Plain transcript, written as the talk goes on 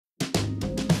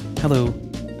Hello,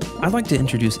 I'd like to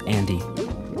introduce Andy.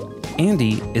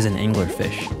 Andy is an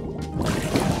anglerfish.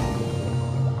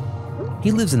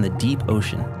 He lives in the deep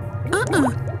ocean.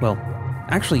 Well,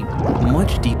 actually,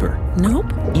 much deeper.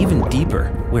 Nope. Even deeper,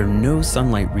 where no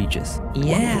sunlight reaches.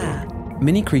 Yeah.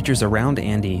 Many creatures around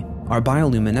Andy are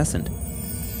bioluminescent.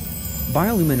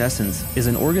 Bioluminescence is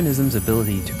an organism's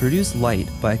ability to produce light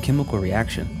by a chemical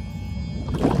reaction.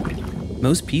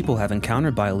 Most people have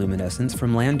encountered bioluminescence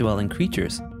from land-dwelling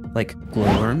creatures, like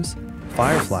glowworms,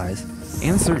 fireflies,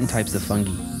 and certain types of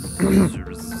fungi.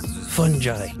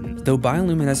 Fungi. Though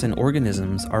bioluminescent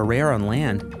organisms are rare on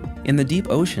land, in the deep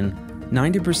ocean,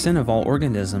 90% of all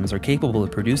organisms are capable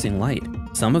of producing light.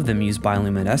 Some of them use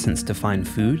bioluminescence to find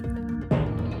food,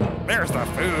 There's the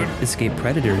food. escape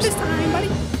predators, This time,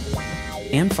 buddy.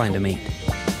 and find a mate.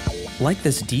 Like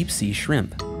this deep-sea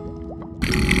shrimp.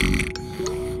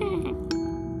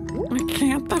 I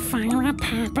can't define what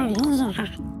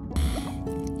happens.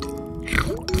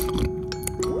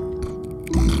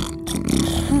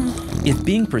 If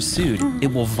being pursued,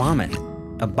 it will vomit,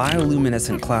 a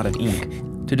bioluminescent cloud of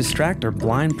ink, to distract or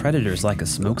blind predators like a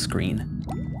smokescreen.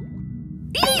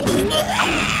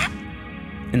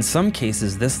 In some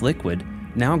cases, this liquid,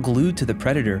 now glued to the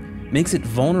predator, makes it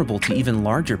vulnerable to even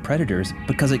larger predators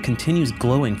because it continues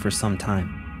glowing for some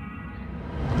time.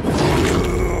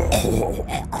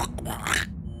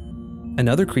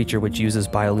 Another creature which uses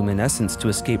bioluminescence to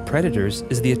escape predators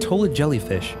is the Atolla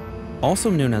jellyfish,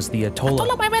 also known as the Atolla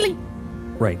wyveli.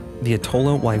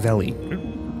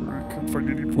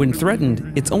 When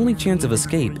threatened, its only chance of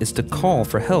escape is to call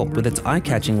for help with its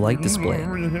eye-catching light display.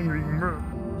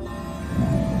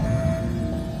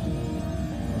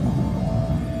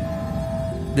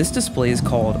 This display is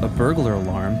called a burglar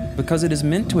alarm because it is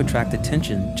meant to attract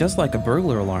attention just like a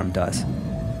burglar alarm does.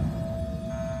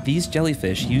 These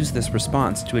jellyfish use this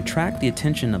response to attract the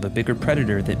attention of a bigger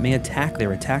predator that may attack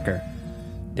their attacker,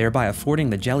 thereby affording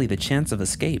the jelly the chance of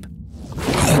escape.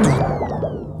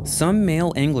 Some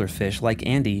male anglerfish, like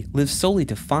Andy, live solely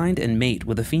to find and mate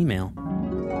with a female.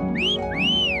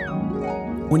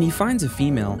 When he finds a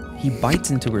female, he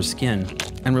bites into her skin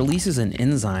and releases an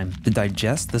enzyme to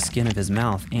digest the skin of his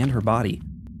mouth and her body.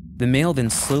 The male then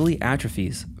slowly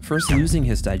atrophies, first losing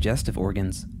his digestive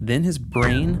organs, then his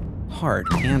brain, heart,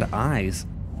 and eyes,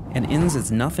 and ends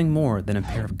as nothing more than a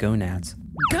pair of gonads.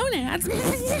 Gonads?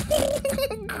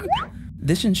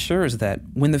 This ensures that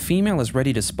when the female is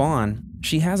ready to spawn,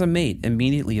 she has a mate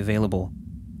immediately available.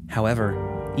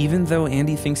 However, even though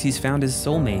Andy thinks he's found his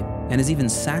soulmate and has even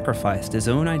sacrificed his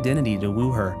own identity to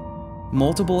woo her,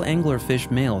 multiple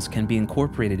anglerfish males can be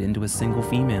incorporated into a single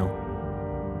female.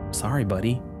 Sorry,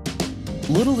 buddy.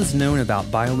 Little is known about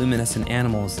bioluminescent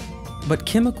animals, but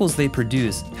chemicals they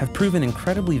produce have proven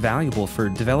incredibly valuable for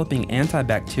developing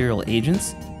antibacterial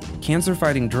agents,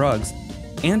 cancer-fighting drugs,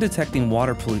 and detecting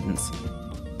water pollutants.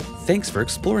 Thanks for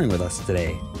exploring with us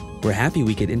today. We're happy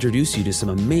we could introduce you to some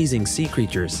amazing sea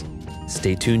creatures.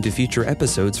 Stay tuned to future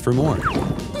episodes for more.